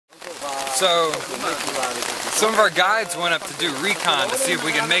So, some of our guides went up to do recon to see if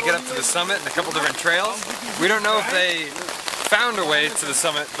we can make it up to the summit in a couple different trails. We don't know if they found a way to the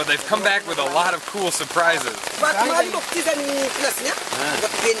summit, but they've come back with a lot of cool surprises.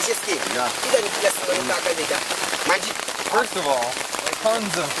 First of all,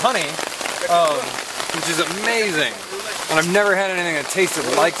 tons of honey, which is amazing. And I've never had anything that tasted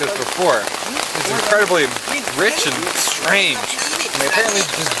like this before. It's incredibly rich and strange. And they apparently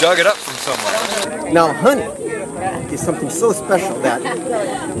just dug it up from somewhere. Now honey is something so special that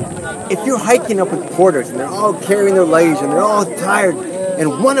if you're hiking up with porters and they're all carrying their luggage and they're all tired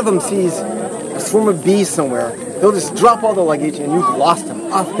and one of them sees a swarm of bees somewhere, they'll just drop all the luggage and you've lost them.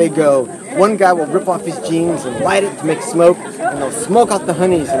 Off they go. One guy will rip off his jeans and light it to make smoke, and they'll smoke out the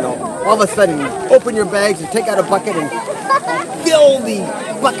honeys, and all of a sudden you open your bags and take out a bucket and fill the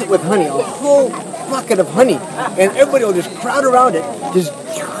bucket with honey, a whole bucket of honey, and everybody will just crowd around it, just,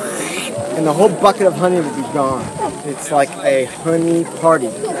 and the whole bucket of honey will be gone. It's like a honey party.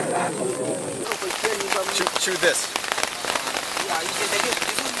 Chew this.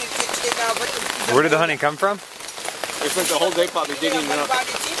 Where did the honey come from? They spent the whole day probably digging it up.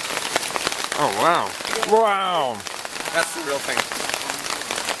 Oh wow. Wow. That's the real thing.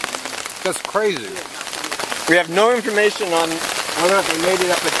 That's crazy. We have no information on whether or not they made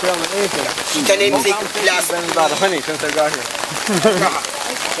it up the trail or anything. It's been about honey since they got here.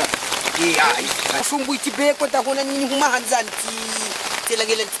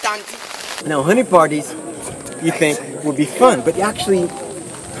 Now honey parties, you think, would be fun, but actually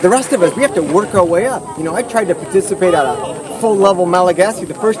the rest of us, we have to work our way up. You know, I tried to participate at a full-level Malagasy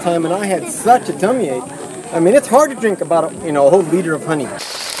the first time, and I had such a tummy ache. I mean, it's hard to drink about, a whole liter of honey.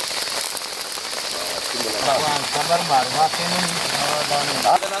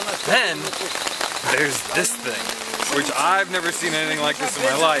 Then, there's this thing, which I've never seen anything like this in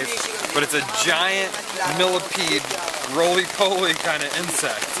my life, but it's a giant millipede, roly-poly kind of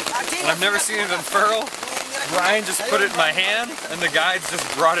insect. And I've never seen it unfurl. Ryan just put it in my hand, and the guides just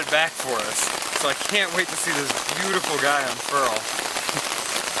brought it back for us. So I can't wait to see this beautiful guy unfurl.